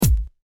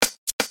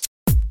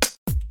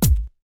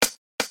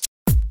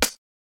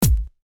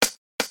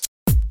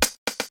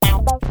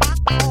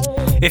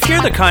If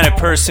you're the kind of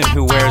person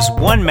who wears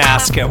one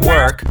mask at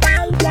work,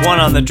 one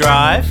on the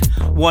drive,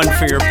 one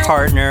for your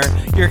partner,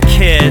 your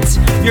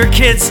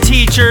kids'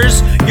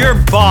 teachers, your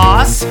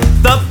boss,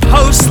 the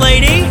post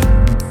lady,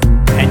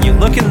 and you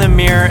look in the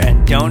mirror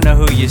and don't know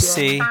who you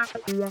see,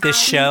 this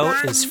show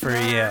is for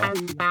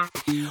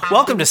you.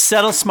 Welcome to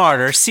Settle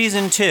Smarter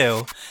Season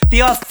 2,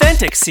 the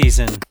authentic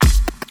season,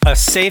 a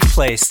safe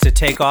place to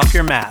take off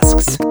your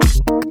masks.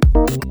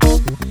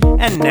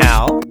 And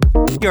now,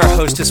 your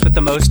hostess with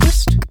the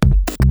mostest,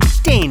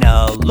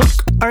 Dana Look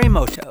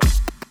Arimoto.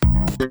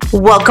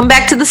 Welcome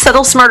back to the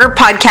Settle Smarter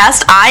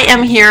podcast. I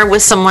am here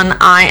with someone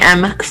I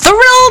am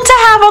thrilled to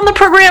have on the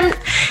program.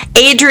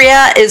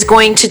 Adria is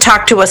going to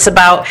talk to us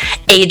about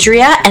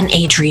Adria and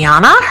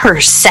Adriana, her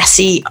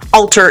sassy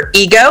alter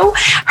ego,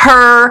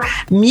 her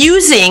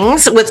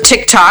musings with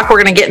TikTok.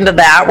 We're going to get into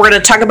that. We're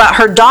going to talk about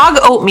her dog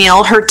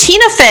Oatmeal, her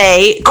Tina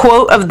Fey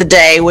quote of the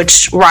day,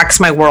 which rocks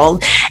my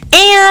world,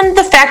 and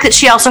the fact that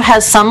she also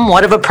has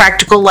somewhat of a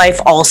practical life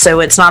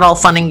also. It's not all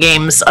fun and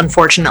games,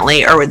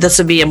 unfortunately, or this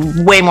would be a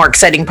way more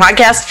exciting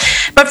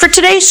podcast. But for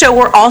today's show,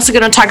 we're also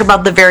going to talk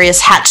about the various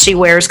hats she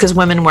wears, because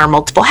women wear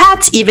multiple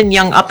hats, even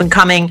young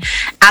up-and-coming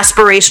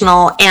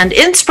aspirational and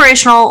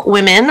inspirational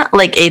women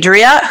like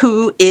Adria,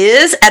 who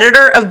is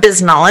editor of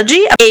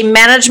Biznology, a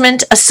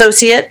management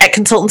associate at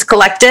Consultants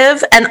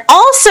Collective. And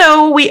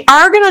also, we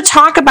are going to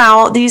talk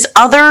about these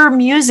other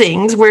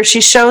musings where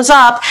she shows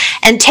up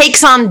and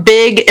takes on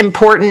big,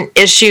 important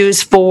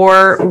issues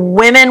for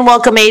women.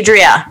 Welcome,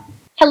 Adria.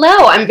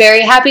 Hello, I'm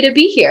very happy to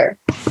be here.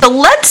 So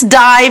let's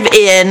dive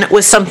in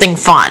with something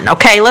fun,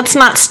 okay? Let's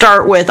not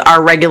start with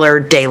our regular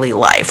daily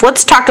life.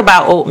 Let's talk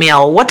about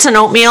oatmeal. What's an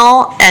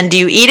oatmeal, and do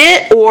you eat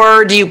it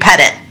or do you pet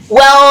it?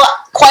 Well,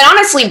 quite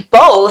honestly,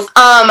 both.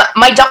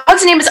 My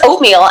dog's name is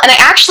Oatmeal, and I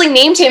actually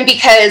named him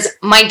because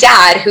my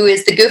dad, who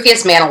is the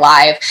goofiest man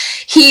alive,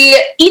 he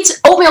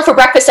eats oatmeal for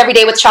breakfast every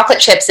day with chocolate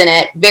chips in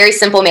it. Very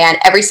simple man,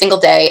 every single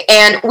day.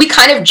 And we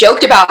kind of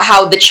joked about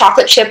how the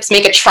chocolate chips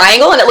make a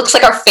triangle, and it looks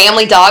like our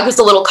family dog, who's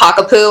a little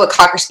cockapoo, a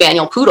Cocker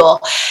Spaniel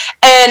poodle.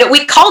 And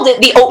we called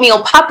it the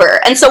Oatmeal Pupper.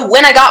 And so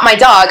when I got my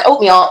dog,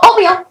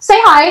 Oatmeal, say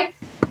hi.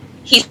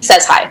 He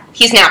says hi.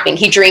 He's napping.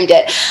 He dreamed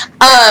it.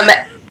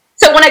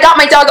 So when I got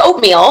my dog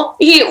Oatmeal,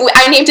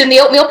 I named him the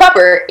Oatmeal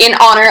Pupper in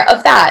honor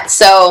of that.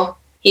 So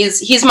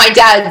he's my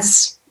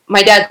dad's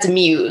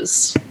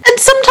muse. And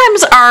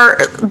sometimes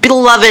our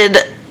beloved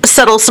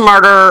Settle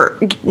Smarter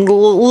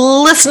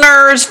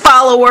listeners,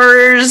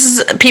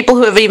 followers, people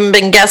who have even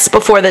been guests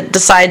before that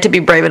decide to be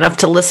brave enough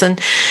to listen,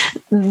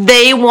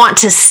 they want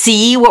to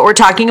see what we're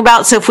talking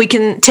about. So if we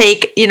can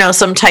take,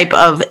 some type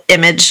of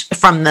image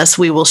from this,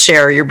 we will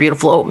share your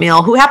beautiful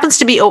Oatmeal, who happens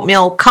to be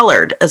oatmeal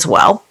colored as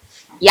well.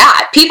 Yeah,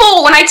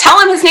 people, when I tell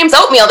them his name's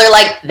Oatmeal, they're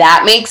like,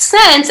 that makes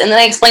sense. And then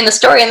I explain the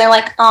story and they're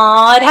like,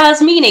 oh, it has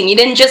meaning. You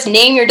didn't just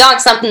name your dog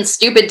something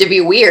stupid to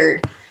be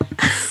weird.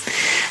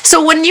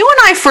 So when you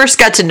and I first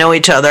got to know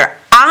each other,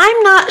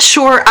 I'm not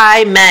sure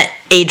I met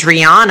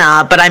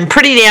Adriana, but I'm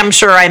pretty damn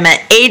sure I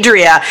met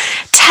Adria.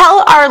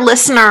 Tell our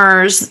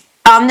listeners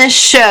on this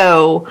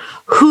show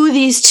who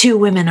these two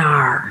women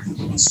are.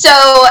 So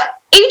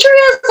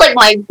Adria's like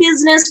my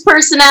business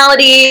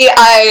personality.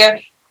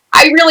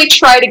 I really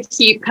try to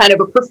keep kind of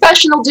a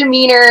professional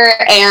demeanor,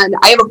 and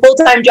I have a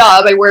full-time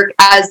job. I work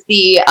as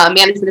the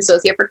management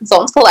associate for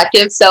Consultants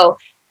Collective, so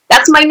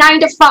that's my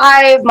 9 to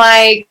 5,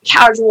 my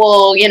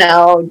casual,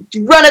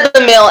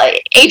 run-of-the-mill.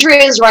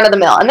 Adria's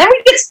run-of-the-mill. And then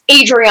we get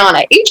Adriana.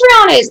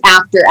 Adriana is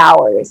after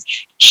hours.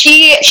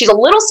 She's a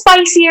little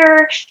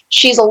spicier,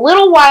 she's a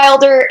little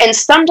wilder, and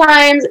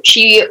sometimes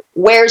she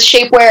wears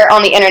shapewear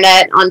on the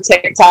internet, on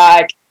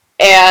TikTok,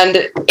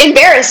 and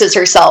embarrasses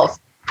herself,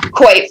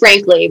 quite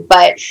frankly,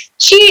 but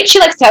she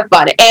likes to have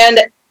fun. And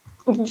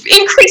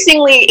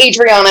increasingly,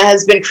 Adriana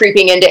has been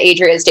creeping into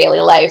Adria's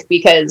daily life,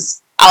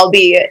 because I'll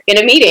be in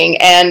a meeting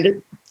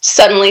and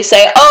suddenly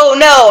say, oh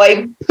no,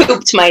 I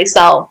pooped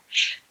myself.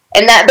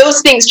 And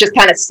those things just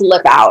kind of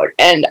slip out,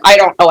 and I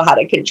don't know how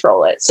to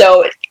control it.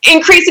 So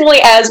increasingly,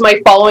 as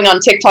my following on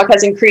TikTok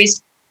has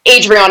increased,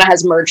 Adriana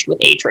has merged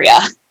with Adria.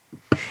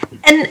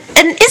 And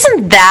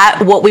isn't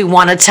that what we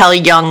want to tell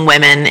young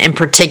women in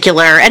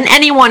particular, and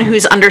anyone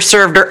who's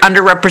underserved or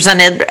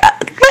underrepresented?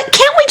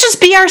 Can't we just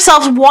be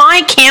ourselves?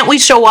 Why can't we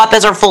show up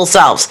as our full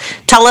selves?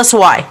 Tell us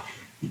why.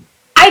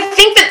 I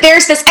think that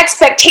there's this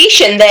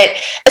expectation that,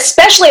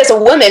 especially as a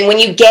woman, when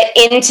you get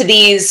into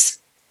these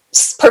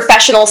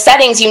professional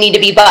settings, you need to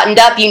be buttoned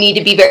up, you need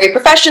to be very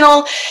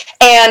professional,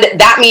 and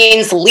that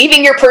means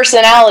leaving your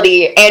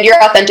personality and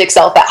your authentic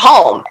self at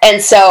home.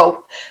 And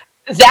so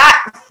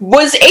that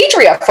was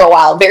Adria for a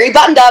while. Very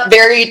buttoned up,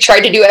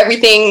 tried to do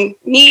everything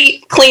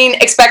neat, clean,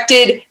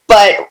 expected.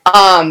 But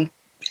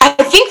I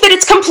think that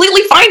it's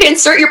completely fine to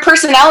insert your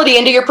personality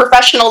into your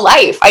professional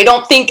life.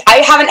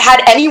 I haven't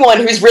had anyone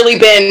who's really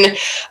been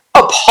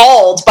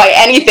appalled by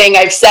anything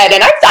I've said.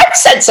 And I've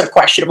said some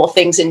questionable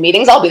things in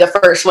meetings. I'll be the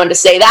first one to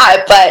say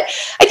that. But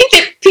I think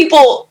that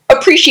people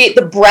appreciate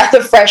the breath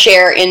of fresh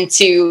air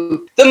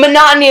into the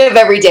monotony of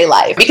everyday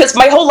life. Because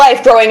my whole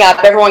life growing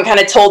up, everyone kind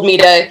of told me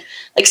to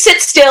like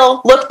sit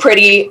still, look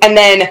pretty. And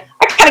then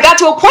I kind of got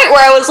to a point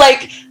where I was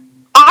like,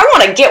 I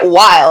want to get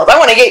wild. I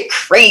want to get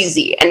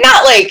crazy. And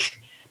not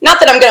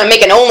that I'm going to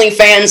make an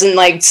OnlyFans and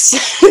like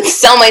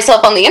sell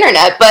myself on the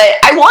internet, but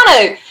I want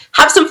to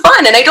have some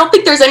fun. And I don't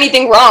think there's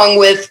anything wrong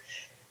with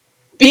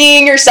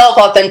being yourself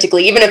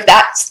authentically, even if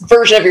that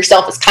version of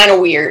yourself is kind of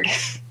weird.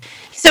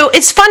 So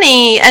it's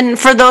funny, and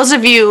for those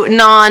of you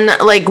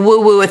like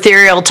woo-woo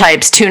ethereal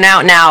types, tune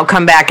out now,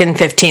 come back in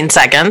 15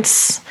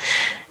 seconds.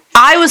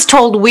 I was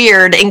told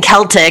weird in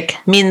Celtic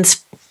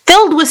means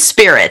filled with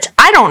spirit.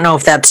 I don't know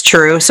if that's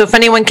true, so if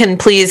anyone can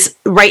please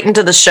write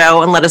into the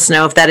show and let us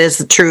know if that is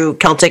the true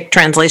Celtic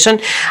translation.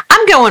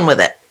 I'm going with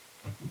it.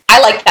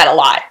 I like that a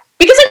lot,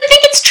 because I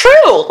think it's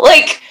true.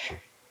 Like,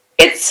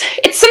 it's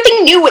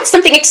something new, it's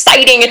something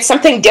exciting, it's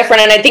something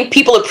different, and I think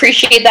people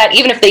appreciate that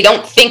even if they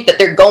don't think that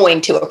they're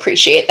going to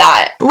appreciate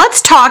that.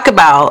 Let's talk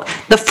about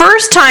the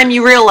first time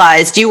you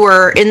realized you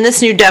were, in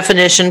this new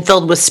definition,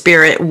 filled with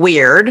spirit,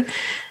 weird.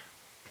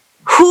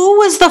 Who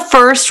was the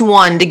first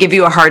one to give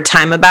you a hard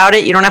time about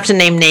it? You don't have to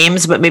name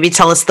names, but maybe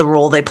tell us the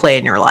role they play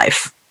in your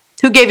life.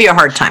 Who gave you a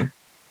hard time?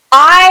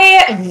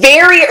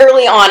 Very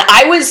early on,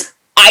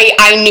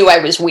 I knew I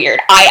was weird.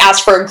 I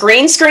asked for a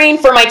green screen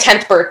for my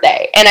 10th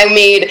birthday, and I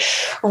made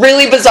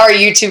really bizarre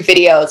YouTube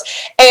videos.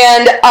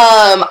 And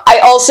I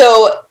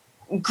also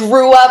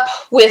grew up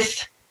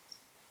with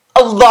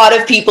a lot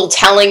of people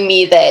telling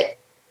me that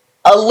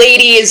a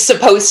lady is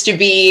supposed to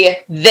be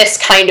this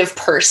kind of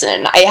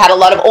person. I had a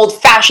lot of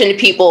old-fashioned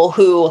people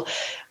who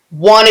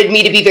wanted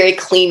me to be very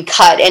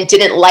clean-cut and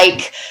didn't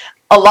like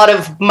a lot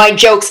of my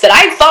jokes that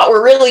I thought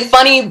were really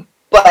funny,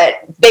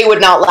 but they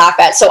would not laugh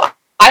at. So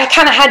I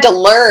kind of had to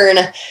learn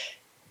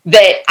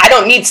that I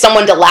don't need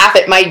someone to laugh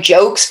at my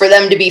jokes for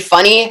them to be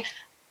funny.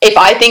 If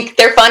I think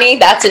they're funny,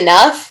 that's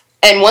enough.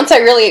 And once I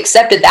really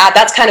accepted that,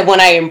 that's kind of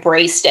when I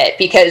embraced it,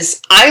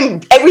 because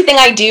everything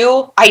I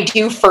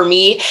do for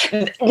me.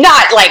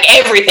 Not like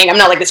everything. I'm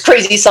not like this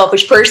crazy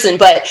selfish person,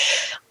 but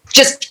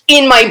just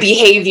in my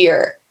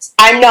behavior,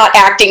 I'm not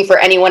acting for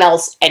anyone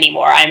else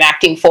anymore. I'm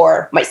acting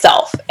for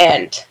myself.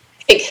 And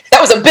I think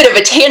that was a bit of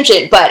a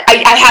tangent, but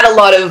I had a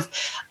lot of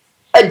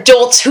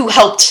adults who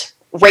helped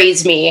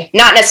raise me,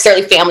 not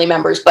necessarily family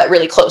members, but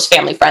really close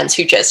family friends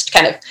who just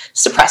kind of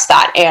suppressed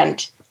that.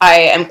 And I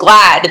am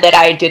glad that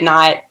I did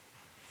not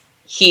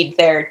heed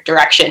their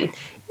direction.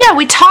 Yeah,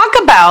 we talk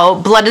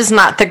about blood is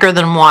not thicker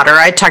than water.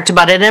 I talked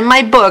about it in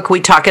my book.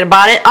 We talk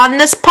about it on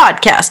this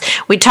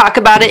podcast. We talk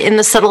about it in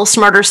the Subtle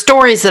Smarter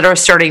stories that are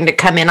starting to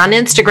come in on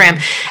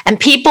Instagram. And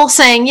people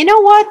saying, you know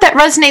what, that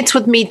resonates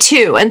with me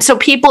too. And so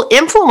people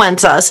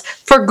influence us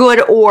for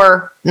good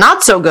or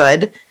not so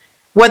good,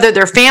 whether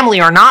they're family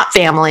or not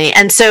family.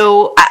 And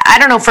so, I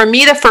don't know, for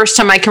me, the first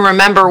time I can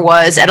remember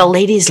was at a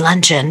ladies'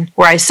 luncheon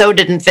where I so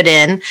didn't fit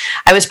in.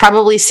 I was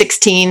probably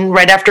 16,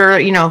 right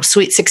after,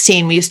 Sweet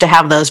 16. We used to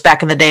have those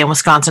back in the day in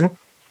Wisconsin.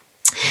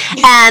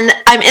 And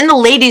I'm in the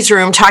ladies'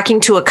 room talking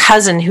to a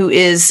cousin who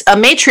is a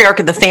matriarch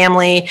of the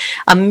family,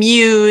 a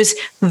muse,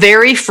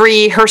 very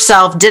free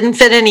herself, didn't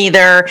fit in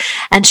either.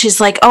 And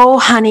she's like, oh,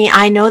 honey,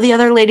 I know the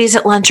other ladies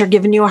at lunch are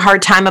giving you a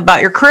hard time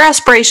about your career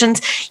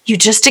aspirations. You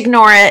just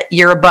ignore it.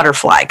 You're a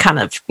butterfly kind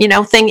of,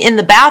 thing in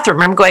the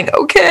bathroom. I'm going,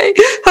 okay.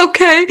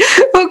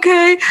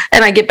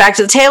 And I get back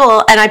to the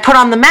table and I put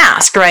on the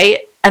mask, right?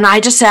 And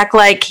I just act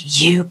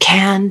like, you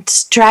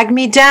can't drag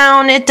me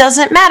down. It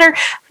doesn't matter.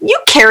 You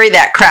carry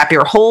that crap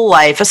your whole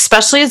life,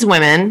 especially as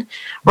women,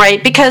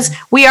 right? Because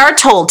we are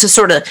told to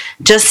sort of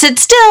just sit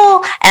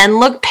still and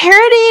look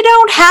pretty,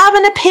 don't have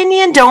an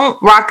opinion,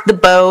 don't rock the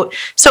boat.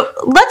 So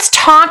let's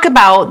talk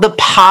about the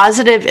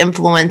positive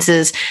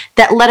influences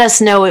that let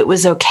us know it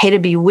was okay to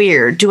be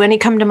weird. Do any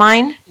come to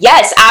mind?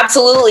 Yes,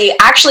 absolutely.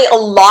 Actually, a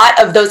lot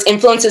of those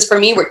influences for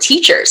me were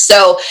teachers.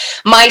 So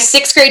my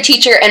 6th grade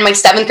teacher and my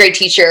 7th grade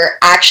teacher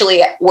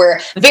actually were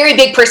very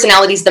big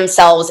personalities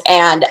themselves.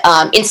 And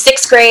in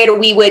 6th grade,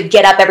 we would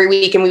get up every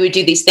week and we would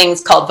do these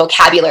things called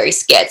vocabulary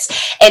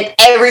skits. And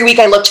every week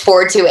I looked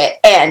forward to it.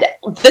 And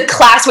the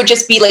class would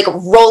just be like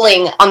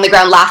rolling on the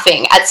ground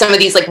laughing at some of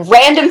these like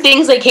random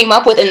things they came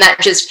up with. And that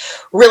just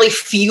really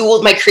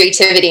fueled my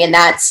creativity. And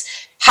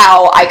that's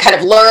how I kind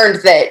of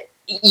learned that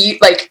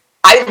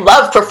I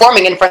love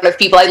performing in front of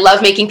people. I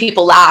love making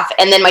people laugh.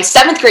 And then my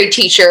 7th grade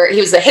teacher, he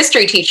was a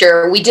history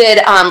teacher. We did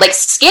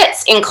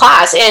skits in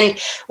class. And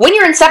when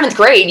you're in 7th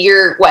grade,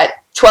 you're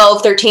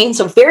 12, 13.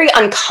 So very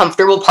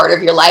uncomfortable part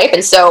of your life.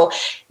 And so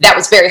that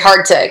was very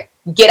hard to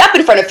get up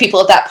in front of people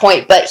at that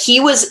point. But he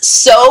was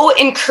so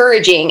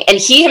encouraging. And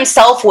he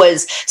himself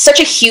was such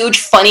a huge,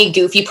 funny,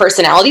 goofy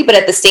personality. But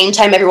at the same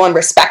time, everyone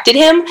respected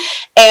him.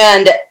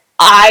 And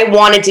I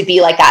wanted to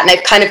be like that. And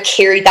I've kind of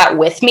carried that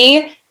with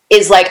me.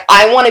 Is like,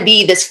 I want to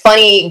be this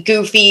funny,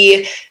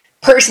 goofy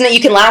person that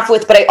you can laugh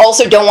with, but I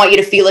also don't want you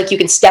to feel like you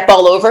can step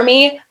all over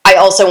me. I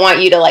also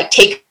want you to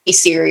take me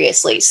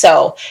seriously.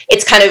 So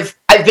it's kind of,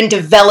 I've been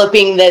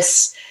developing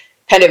this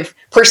kind of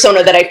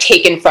persona that I've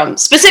taken from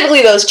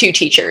specifically those two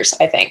teachers,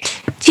 I think.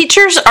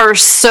 Teachers are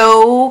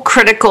so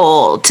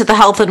critical to the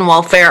health and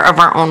welfare of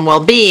our own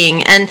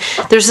well-being. And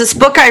there's this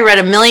book I read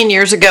a million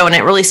years ago, and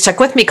it really stuck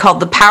with me,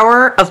 called The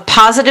Power of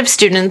Positive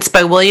Students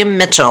by William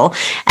Mitchell.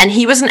 And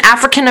he was an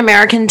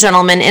African-American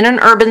gentleman in an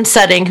urban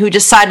setting who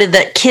decided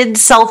that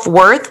kids'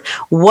 self-worth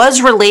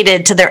was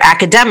related to their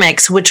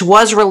academics, which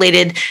was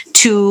related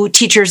to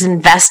teachers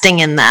investing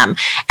in them.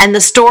 And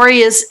the story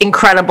is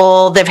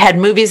incredible. They've had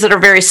movies that are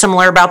very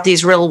similar about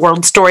these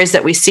real-world stories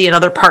that we see in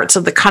other parts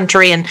of the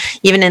country and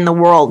even in the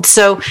world.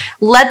 So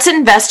let's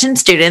invest in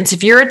students.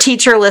 If you're a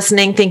teacher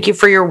listening, thank you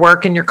for your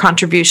work and your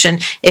contribution.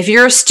 If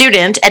you're a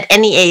student at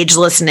any age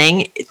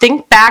listening,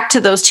 think back to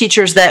those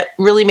teachers that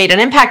really made an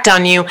impact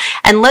on you,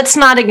 and let's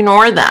not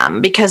ignore them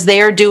because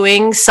they are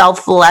doing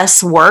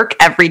selfless work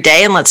every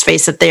day. And let's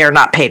face it, they are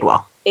not paid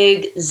well.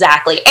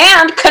 Exactly.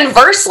 And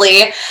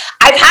conversely,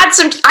 I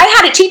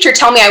had a teacher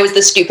tell me I was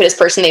the stupidest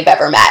person they've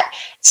ever met.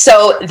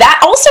 So that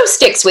also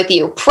sticks with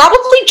you,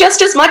 probably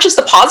just as much as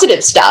the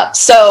positive stuff.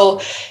 So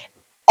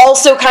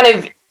also kind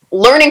of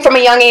learning from a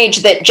young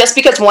age that just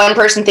because one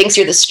person thinks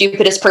you're the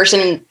stupidest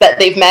person that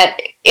they've met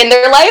in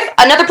their life,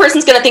 another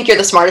person's going to think you're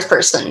the smartest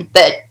person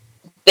that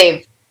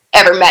they've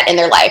ever met in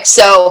their life.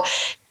 So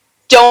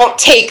don't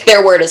take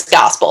their word as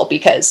gospel,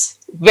 because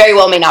very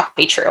well may not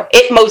be true.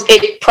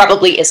 It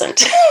probably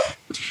isn't.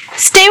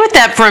 Stay with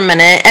that for a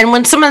minute. And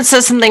when someone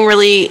says something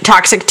really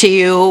toxic to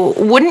you,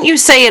 wouldn't you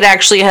say it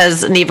actually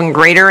has an even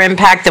greater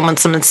impact than when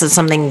someone says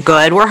something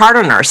good? We're hard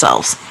on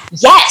ourselves.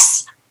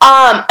 Yes.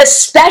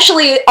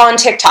 Especially on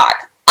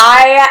TikTok.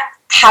 I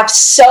have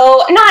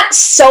not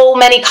so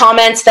many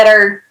comments that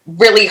are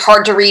really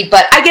hard to read,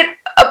 but I get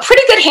a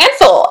pretty good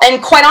handful.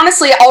 And quite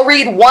honestly, I'll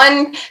read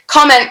one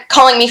comment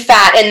calling me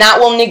fat, and that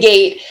will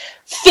negate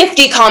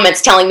 50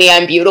 comments telling me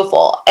I'm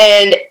beautiful.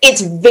 And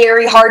it's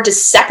very hard to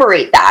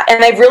separate that.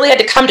 And I've really had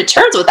to come to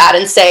terms with that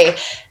and say,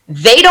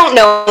 they don't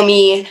know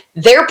me.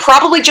 They're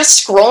probably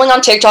just scrolling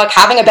on TikTok,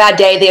 having a bad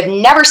day. They have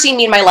never seen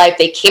me in my life.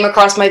 They came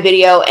across my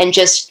video and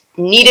just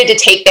needed to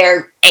take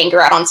their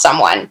anger out on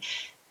someone.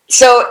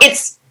 So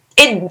it's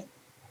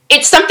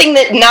something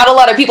that not a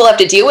lot of people have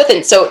to deal with,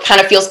 and so it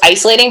kind of feels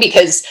isolating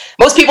because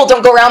most people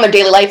don't go around their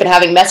daily life and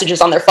having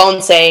messages on their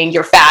phone saying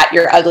you're fat,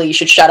 you're ugly, you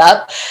should shut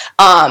up.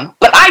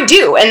 But I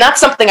do, and that's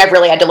something I've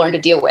really had to learn to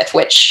deal with,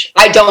 which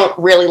I don't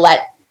really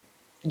let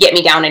get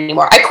me down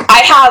anymore.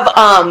 I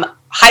have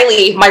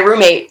Hailey, my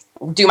roommate,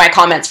 do my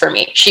comments for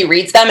me. She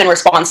reads them and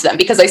responds to them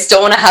because I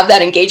still want to have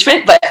that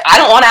engagement, but I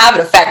don't want to have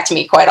it affect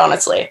me, quite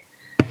honestly.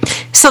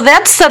 So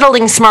that's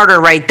settling smarter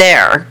right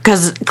there,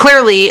 because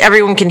clearly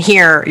everyone can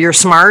hear you're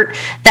smart.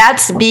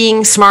 That's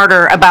being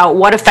smarter about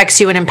what affects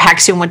you and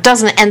impacts you and what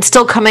doesn't, and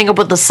still coming up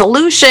with a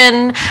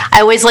solution. I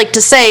always like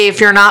to say, if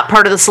you're not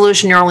part of the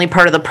solution, you're only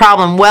part of the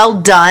problem.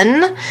 Well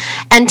done.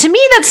 And to me,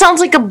 that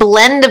sounds like a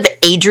blend of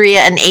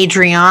Adria and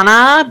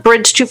Adriana.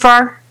 Bridge too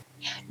far?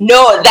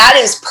 No, that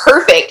is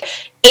perfect.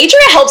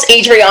 Adria helps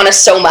Adriana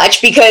so much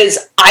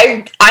because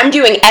I'm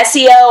doing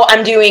SEO,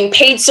 I'm doing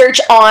paid search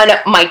on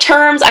my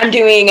terms, I'm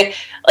doing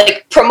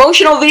like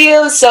promotional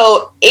videos.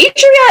 So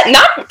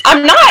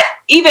I'm not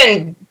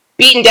even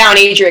beating down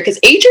Adria because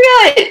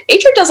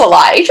Adria does a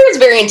lot. Adria is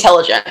very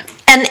intelligent.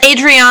 And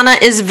Adriana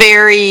is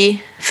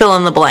very fill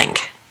in the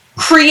blank.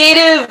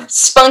 Creative,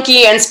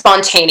 spunky, and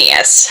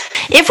spontaneous.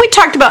 If we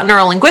talked about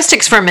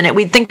neurolinguistics for a minute,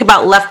 we'd think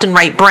about left and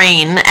right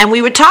brain, and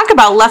we would talk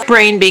about left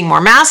brain being more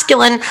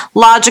masculine,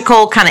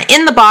 logical, kind of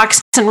in the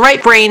box, and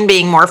right brain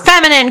being more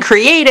feminine,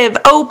 creative,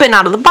 open,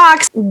 out of the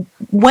box.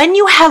 When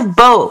you have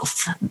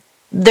both,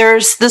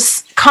 there's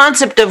this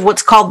concept of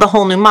what's called the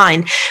whole new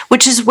mind,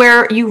 which is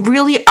where you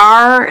really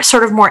are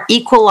sort of more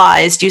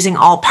equalized using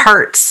all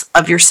parts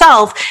of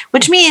yourself,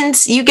 which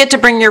means you get to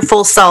bring your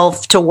full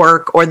self to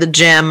work or the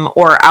gym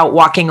or out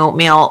walking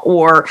oatmeal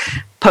or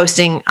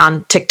posting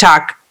on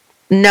TikTok.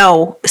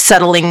 No,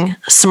 settling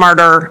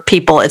smarter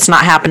people. It's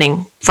not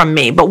happening from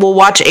me, but we'll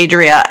watch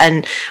Adria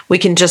and we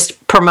can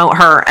just promote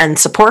her and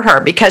support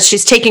her because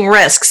she's taking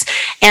risks.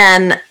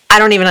 And I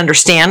don't even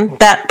understand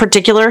that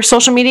particular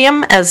social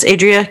medium, as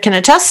Adria can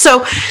attest. So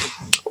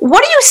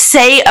what do you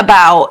say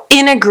about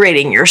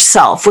integrating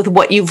yourself with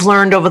what you've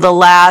learned over the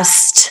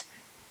last,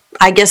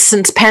 I guess,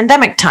 since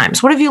pandemic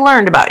times? What have you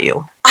learned about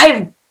you?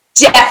 I've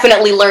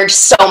definitely learned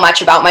so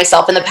much about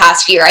myself in the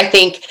past year. I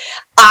think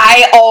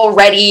I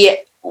already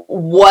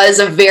was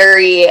a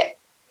very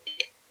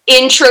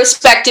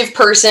introspective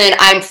person.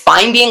 I'm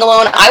fine being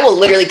alone. I will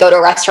literally go to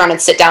a restaurant and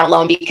sit down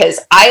alone because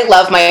I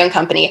love my own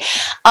company.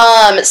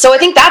 So I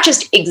think that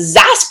just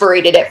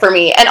exasperated it for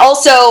me. And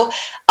also,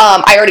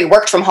 I already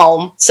worked from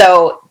home,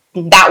 so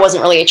that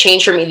wasn't really a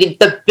change for me.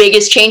 The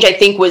biggest change, I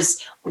think,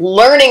 was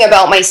learning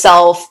about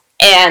myself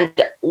and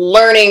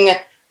learning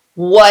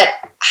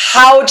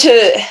how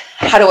to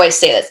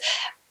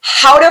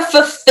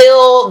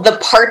fulfill the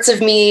parts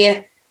of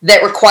me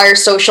that require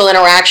social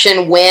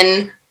interaction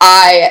when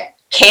I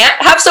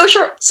can't have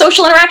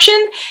social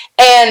interaction,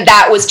 and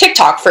that was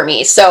TikTok for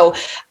me. So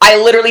I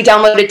literally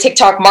downloaded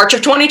TikTok March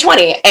of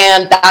 2020,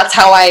 and that's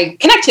how I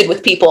connected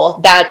with people.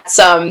 That's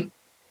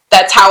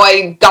that's how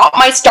I got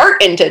my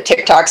start into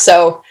TikTok.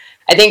 So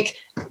I think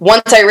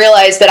once I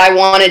realized that I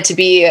wanted to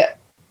be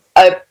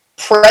a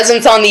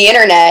presence on the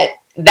internet,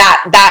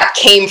 that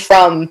came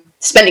from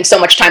spending so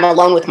much time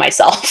alone with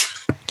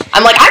myself.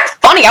 I'm like, I'm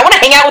funny. I want to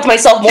hang out with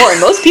myself more. And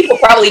most people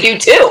probably do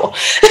too.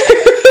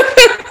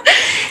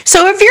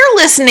 So if you're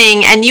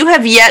listening and you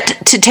have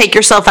yet to take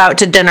yourself out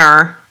to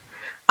dinner,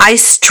 I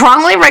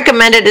strongly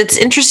recommend it. It's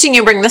interesting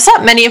you bring this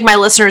up. Many of my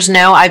listeners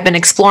know I've been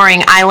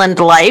exploring island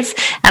life,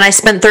 and I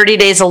spent 30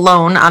 days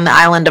alone on the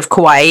island of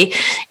Kauai.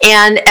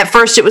 And at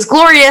first it was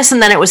glorious,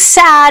 and then it was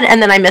sad,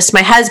 and then I missed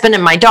my husband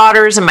and my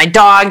daughters and my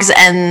dogs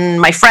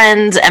and my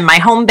friends and my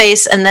home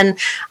base. And then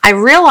I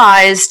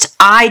realized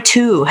I,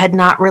 too, had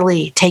not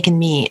really taken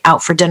me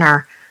out for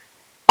dinner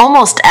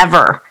almost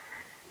ever.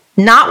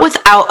 Not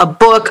without a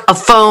book, a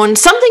phone,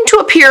 something to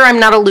appear I'm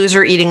not a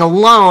loser eating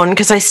alone,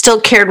 because I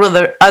still cared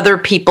what other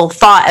people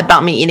thought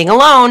about me eating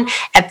alone.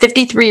 At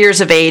 53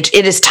 years of age,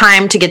 it is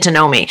time to get to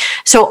know me.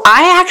 So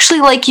I actually,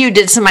 like you,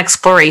 did some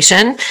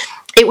exploration.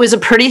 It was a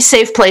pretty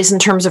safe place in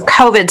terms of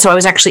COVID, so I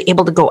was actually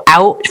able to go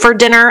out for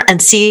dinner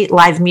and see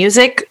live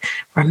music.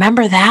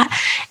 Remember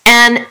that?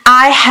 And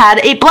I had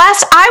a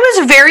blast. I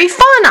was very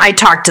fun. I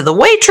talked to the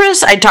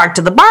waitress. I talked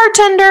to the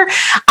bartender.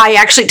 I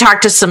actually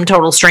talked to some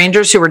total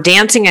strangers who were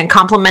dancing and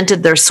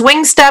complimented their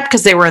swing step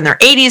because they were in their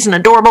 80s and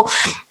adorable.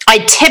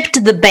 I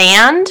tipped the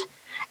band.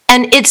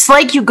 And it's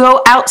like you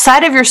go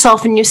outside of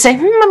yourself and you say, I'm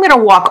going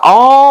to walk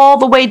all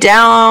the way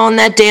down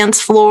that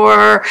dance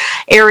floor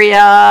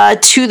area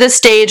to the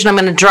stage, and I'm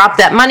going to drop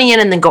that money in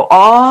and then go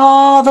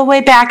all the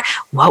way back.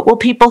 What will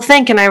people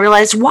think? And I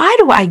realized, why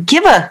do I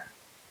give a...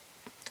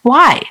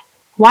 Why?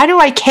 Why do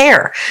I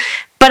care?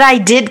 But I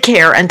did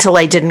care until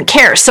I didn't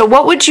care. So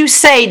what would you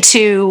say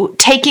to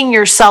taking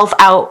yourself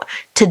out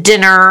to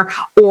dinner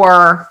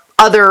or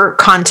other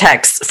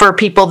contexts for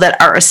people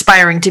that are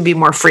aspiring to be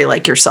more free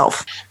like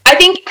yourself? I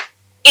think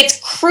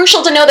it's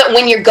crucial to know that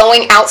when you're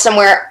going out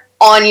somewhere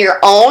on your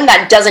own,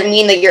 that doesn't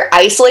mean that you're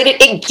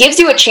isolated. It gives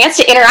you a chance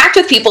to interact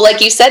with people, like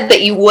you said,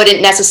 that you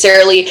wouldn't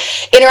necessarily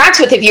interact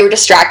with if you were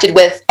distracted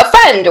with a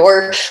friend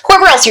or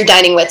whoever else you're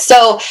dining with.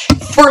 So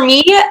for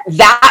me,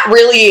 that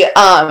really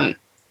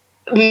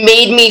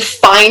made me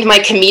find my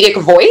comedic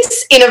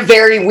voice in a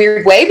very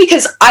weird way,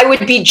 because I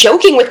would be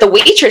joking with the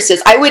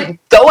waitresses. I would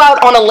go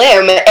out on a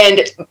limb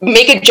and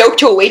make a joke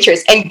to a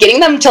waitress, and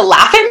getting them to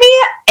laugh at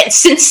me and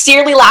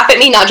sincerely laugh at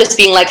me, not just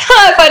being like,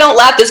 if I don't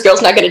laugh, this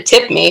girl's not going to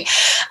tip me.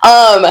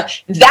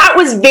 That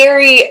was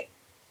very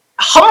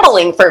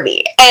humbling for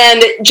me,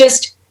 and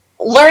just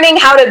learning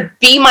how to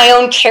be my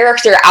own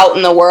character out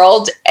in the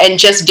world and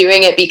just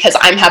doing it because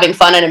I'm having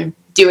fun and I'm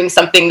doing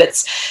something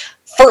that's,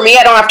 for me,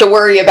 I don't have to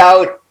worry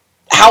about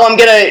how I'm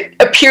going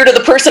to appear to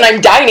the person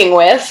I'm dining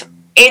with.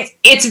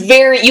 It's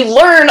very, you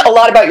learn a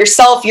lot about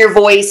yourself, your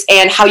voice,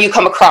 and how you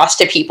come across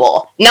to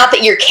people. Not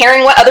that you're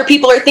caring what other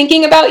people are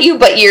thinking about you,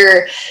 but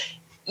you're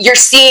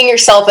seeing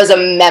yourself as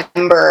a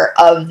member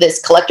of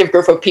this collective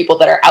group of people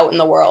that are out in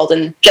the world.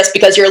 And just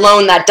because you're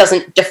alone, that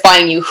doesn't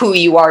define you. Who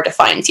you are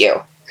defines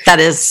you. That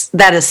is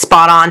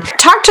spot on.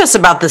 Talk to us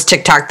about this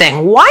TikTok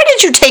thing. Why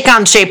did you take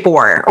on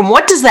Shapewear? And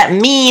what does that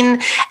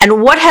mean?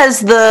 And what has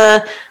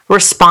the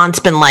response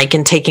been like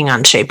in taking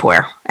on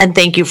Shapewear? And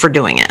thank you for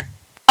doing it.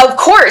 Of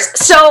course.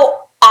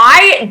 So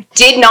I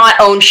did not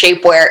own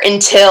Shapewear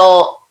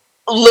until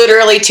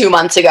literally 2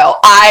 months ago.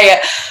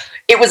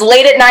 It was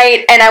late at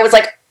night and I was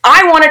like,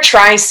 I want to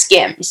try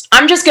Skims.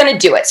 I'm just going to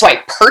do it. So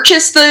I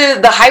purchased the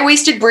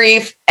high-waisted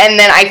brief, and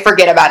then I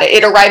forget about it.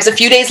 It arrives a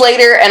few days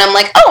later, and I'm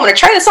like, I'm going to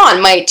try this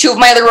on. Two of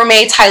my other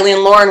roommates, Hailey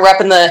and Lauren, were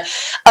up in the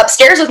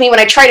upstairs with me when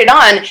I tried it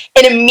on,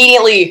 and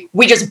immediately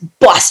we just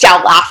bust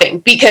out laughing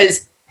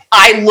because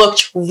I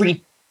looked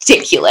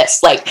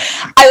ridiculous. Like,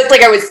 I looked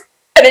like I was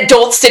an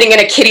adult sitting in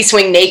a kiddie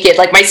swing naked.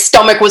 Like, my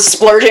stomach was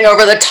splurging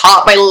over the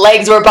top. My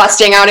legs were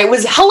busting out. It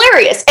was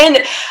hilarious. And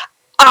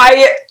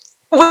I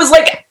was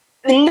like,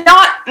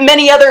 not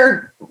many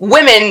other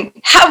women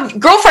have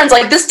girlfriends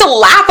like this to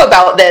laugh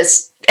about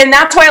this. And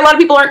that's why a lot of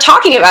people aren't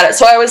talking about it.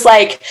 So I was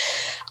like,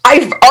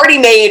 I've already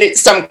made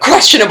some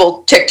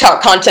questionable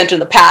TikTok content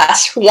in the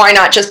past. Why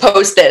not just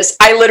post this?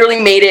 I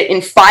literally made it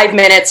in 5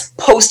 minutes,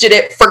 posted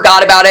it,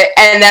 forgot about it.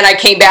 And then I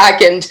came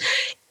back and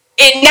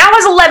it now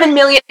has 11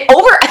 million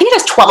I think it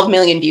has 12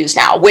 million views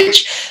now,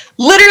 which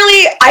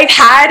literally I've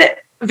had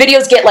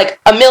videos get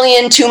like 1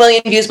 million, 2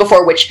 million views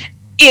before, which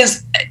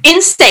is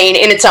insane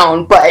in its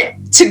own, but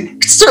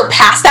to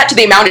surpass that to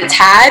the amount it's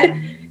had,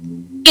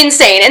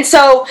 insane. And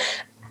so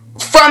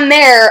from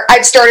there,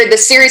 I've started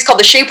this series called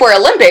the Shapewear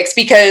Olympics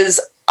because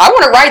I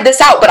want to ride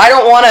this out, but I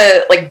don't want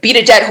to like beat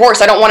a dead horse.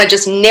 I don't want to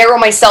just narrow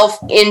myself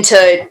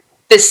into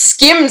the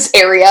Skims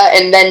area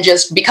and then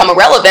just become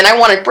irrelevant. I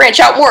want to branch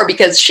out more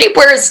because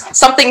shapewear is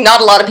something not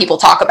a lot of people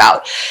talk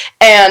about.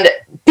 And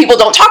people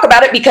don't talk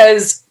about it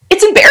because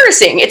it's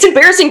embarrassing. It's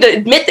embarrassing to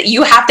admit that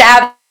you have to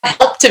have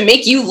help to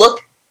make you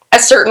look a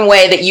certain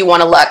way that you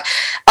want to look.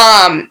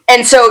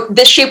 And so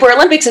this Shapewear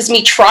Olympics is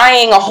me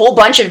trying a whole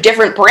bunch of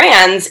different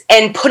brands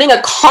and putting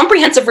a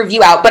comprehensive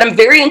review out, but I'm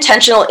very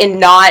intentional in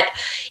not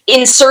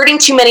inserting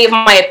too many of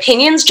my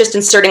opinions, just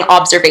inserting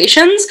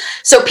observations.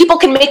 So people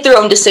can make their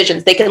own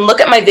decisions. They can look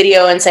at my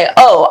video and say,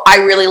 oh, I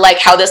really like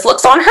how this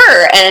looks on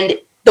her. And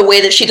the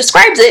way that she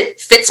describes it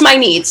fits my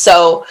needs.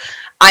 So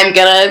I'm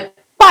going to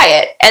buy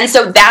it. And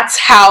so that's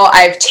how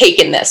I've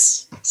taken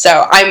this.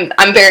 So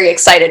I'm very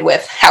excited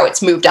with how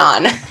it's moved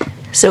on.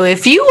 So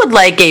if you would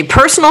like a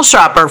personal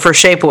shopper for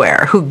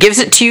shapewear who gives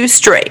it to you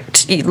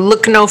straight, you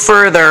look no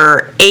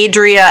further.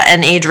 Adria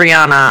and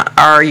Adriana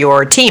are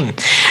your team.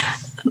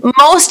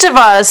 Most of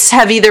us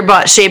have either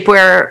bought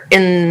shapewear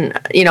in,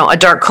 a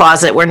dark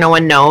closet where no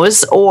one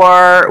knows,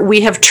 or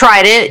we have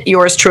tried it.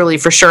 Yours truly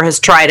for sure has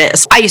tried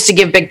it. I used to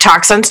give big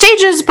talks on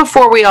stages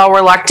before we all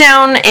were locked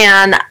down,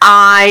 and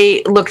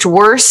I looked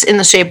worse in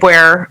the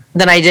shapewear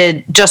than I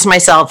did just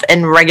myself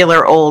in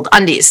regular old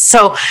undies.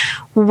 So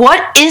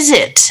what is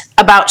it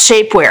about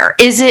shapewear?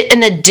 Is it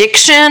an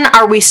addiction?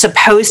 Are we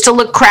supposed to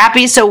look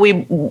crappy?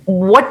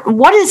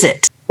 What is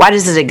it? Why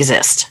does it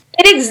exist?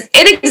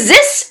 It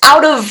exists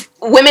out of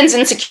women's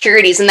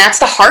insecurities, and that's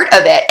the heart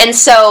of it. And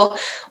so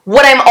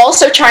what I'm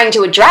also trying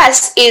to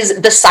address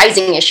is the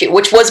sizing issue,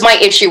 which was my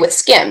issue with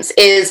Skims,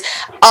 is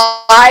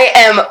I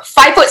am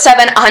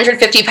 5'7",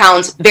 150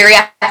 pounds, very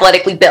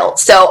athletically built.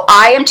 So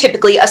I am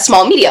typically a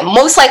small medium,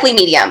 most likely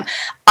medium.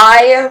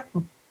 I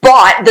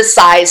bought the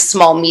size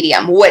small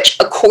medium, which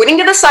according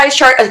to the size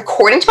chart,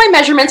 according to my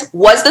measurements,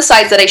 was the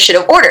size that I should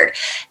have ordered.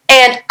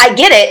 And I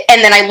get it,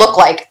 and then I look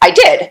like I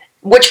did,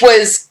 which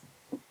was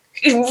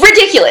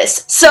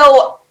ridiculous.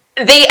 So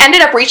they ended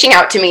up reaching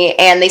out to me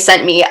and they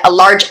sent me a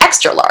large,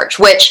 extra large,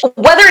 which,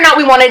 whether or not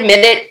we want to admit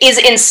it, is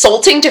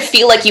insulting to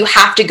feel like you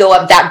have to go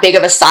up that big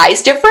of a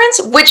size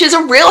difference, which is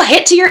a real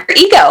hit to your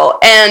ego.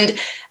 And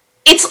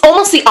it's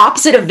almost the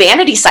opposite of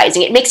vanity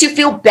sizing. It makes you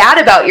feel bad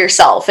about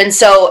yourself. And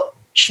so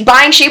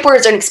buying shapewear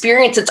is an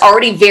experience that's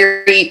already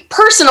very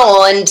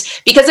personal, and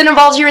because it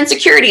involves your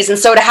insecurities. And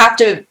so to have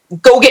to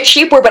go get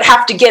shapewear, but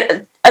have to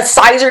get a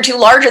size or two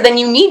larger than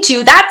you need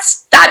to, that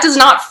does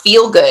not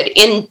feel good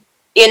in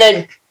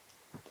an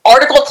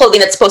article of clothing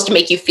that's supposed to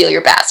make you feel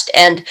your best.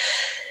 And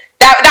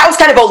that was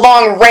kind of a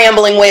long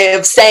rambling way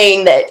of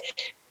saying that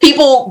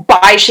people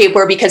buy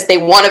shapewear because they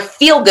want to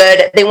feel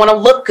good, they want to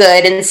look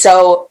good, and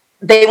so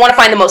they want to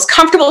find the most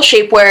comfortable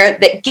shapewear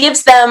that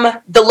gives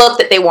them the look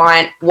that they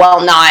want while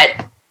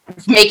not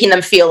making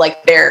them feel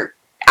like they're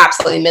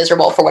absolutely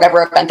miserable for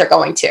whatever event they're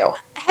going to.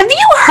 Have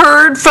you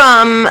heard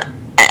from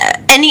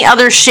any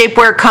other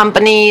shapewear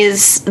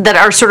companies that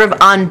are sort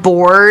of on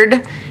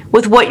board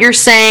with what you're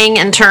saying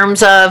in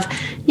terms of,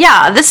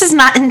 yeah, this is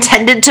not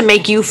intended to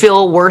make you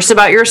feel worse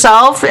about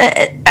yourself?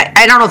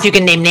 I don't know if you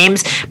can name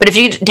names, but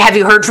have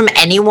you heard from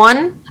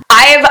anyone?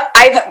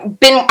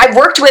 I've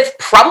worked with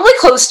probably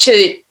close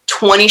to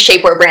 20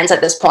 shapewear brands at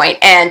this point,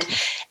 and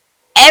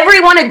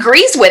everyone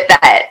agrees with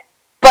that.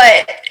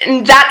 But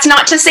that's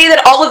not to say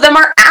that all of them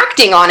are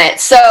acting on it.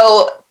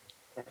 So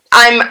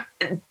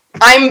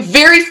I'm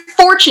very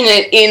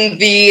fortunate in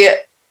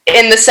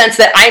the sense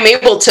that I'm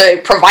able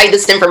to provide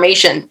this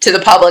information to the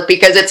public,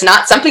 because it's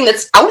not something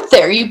that's out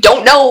there. You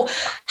don't know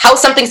how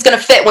something's going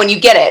to fit when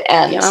you get it.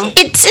 And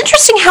it's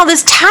interesting how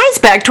this ties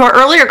back to our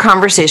earlier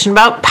conversation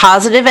about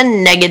positive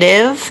and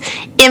negative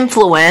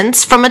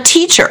influence from a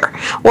teacher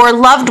or a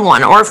loved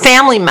one or a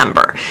family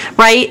member,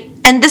 right?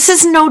 And this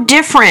is no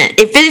different.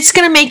 If it's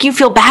going to make you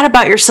feel bad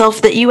about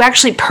yourself that you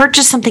actually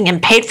purchased something and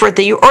paid for it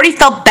that you already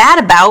felt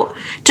bad about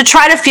to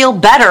try to feel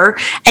better,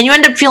 and you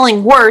end up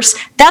feeling worse,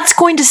 that's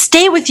going to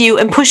stay with you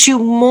and push you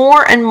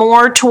more and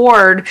more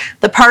toward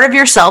the part of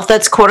yourself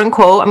that's, quote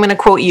unquote, I'm going to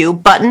quote you,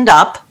 buttoned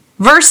up,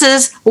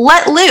 versus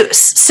let loose.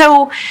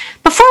 So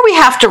before we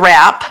have to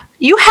wrap,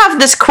 you have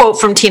this quote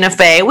from Tina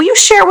Fey. Will you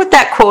share what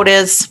that quote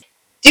is?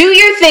 Do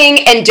your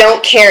thing and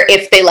don't care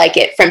if they like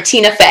it, from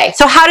Tina Fey.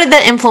 So how did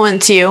that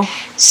influence you?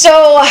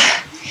 So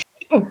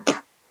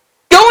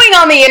going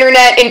on the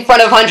internet in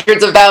front of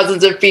hundreds of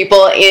thousands of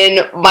people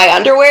in my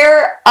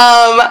underwear,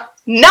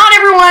 not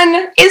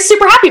everyone is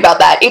super happy about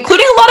that,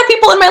 including a lot of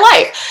people in my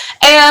life.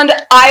 And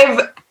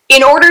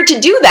in order to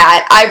do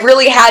that, I've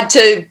really had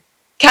to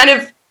kind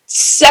of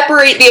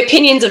separate the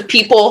opinions of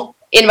people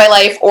in my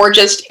life or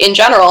just in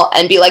general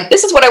and be like,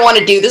 this is what I want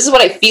to do. This is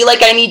what I feel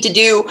like I need to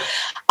do.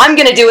 I'm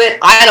going to do it.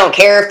 I don't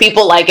care if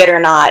people like it or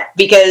not,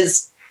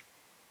 because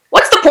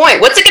what's the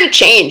point? What's it going to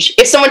change?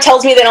 If someone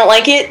tells me they don't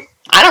like it,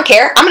 I don't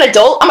care. I'm an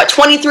adult. I'm a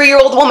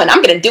 23-year-old woman.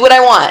 I'm going to do what I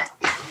want.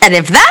 And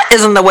if that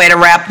isn't the way to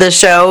wrap this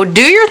show,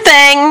 do your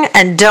thing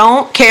and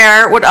don't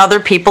care what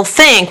other people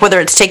think, whether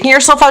it's taking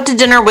yourself out to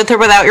dinner with or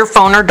without your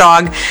phone or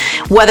dog,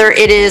 whether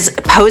it is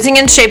posing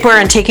in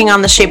shapewear and taking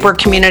on the shapewear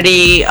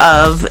community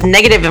of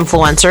negative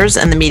influencers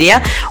and the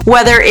media,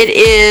 whether it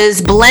is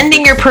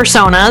blending your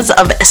personas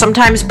of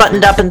sometimes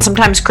buttoned up and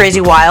sometimes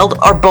crazy wild,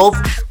 or both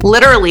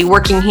literally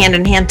working hand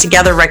in hand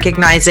together,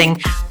 recognizing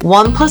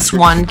 1 +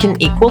 1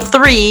 can equal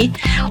 3,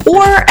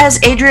 or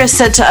as Adria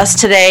said to us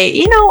today,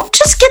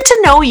 just get to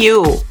know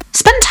you.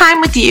 Spend time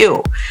with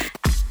you.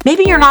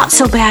 Maybe you're not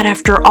so bad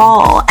after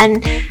all.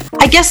 And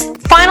I guess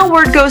final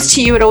word goes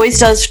to you. It always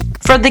does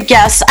for the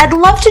guests, I'd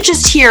love to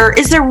just hear,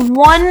 is there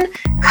one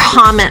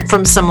comment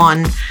from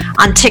someone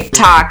on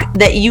TikTok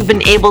that you've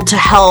been able to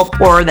help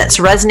or that's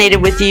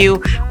resonated with you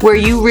where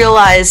you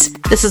realize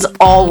this is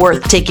all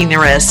worth taking the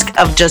risk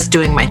of just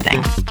doing my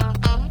thing?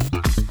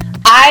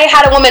 I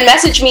had a woman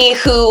message me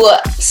who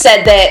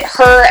said that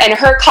her and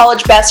her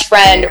college best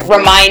friend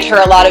remind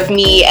her a lot of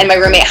me and my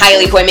roommate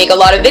Hailey, who I make a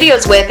lot of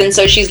videos with, and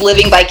so she's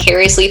living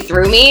vicariously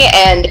through me,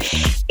 and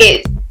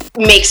it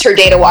makes her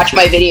day to watch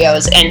my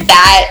videos. And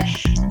that,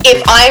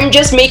 if I'm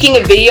just making a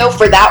video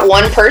for that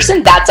one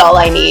person, that's all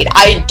I need.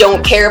 I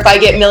don't care if I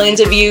get millions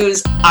of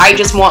views. I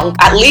just want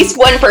at least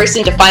one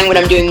person to find what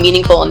I'm doing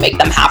meaningful and make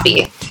them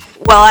happy.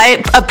 Well,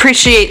 I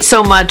appreciate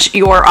so much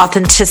your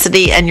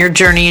authenticity and your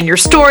journey and your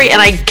story,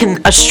 and I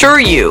can assure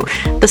you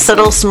the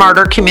Subtle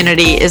Smarter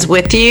community is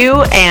with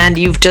you, and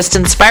you've just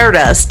inspired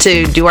us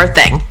to do our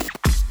thing.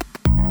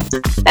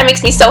 That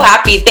makes me so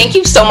happy. Thank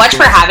you so much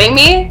for having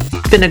me.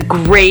 Been a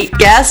great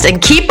guest,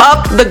 and keep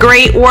up the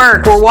great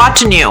work. We're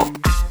watching you.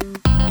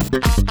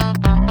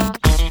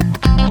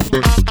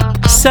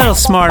 Settle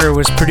Smarter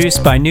was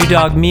produced by New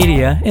Dog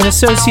Media in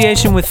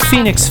association with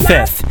Phoenix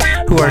Fifth,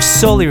 who are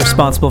solely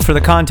responsible for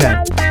the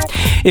content.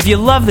 If you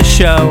love the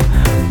show,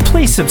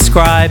 please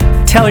subscribe,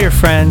 tell your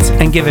friends,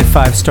 and give it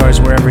 5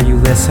 stars wherever you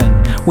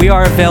listen. We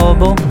are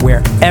available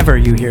wherever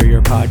you hear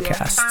your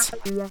podcasts.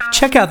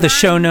 Check out the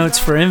show notes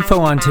for info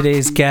on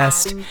today's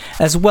guest,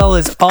 as well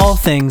as all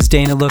things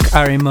Dana Look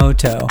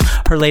Arimoto,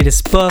 her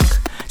latest book,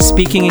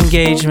 speaking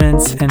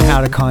engagements, and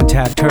how to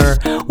contact her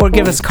or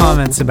give us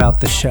comments about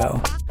the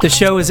show. The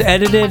show is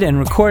edited and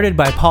recorded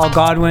by Paul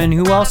Godwin,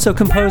 who also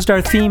composed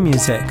our theme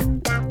music.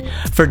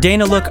 For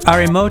Dana Look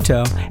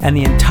Arimoto and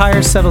the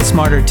entire Settle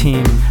Smarter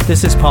team,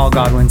 this is Paul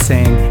Godwin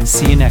saying,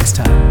 see you next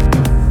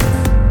time.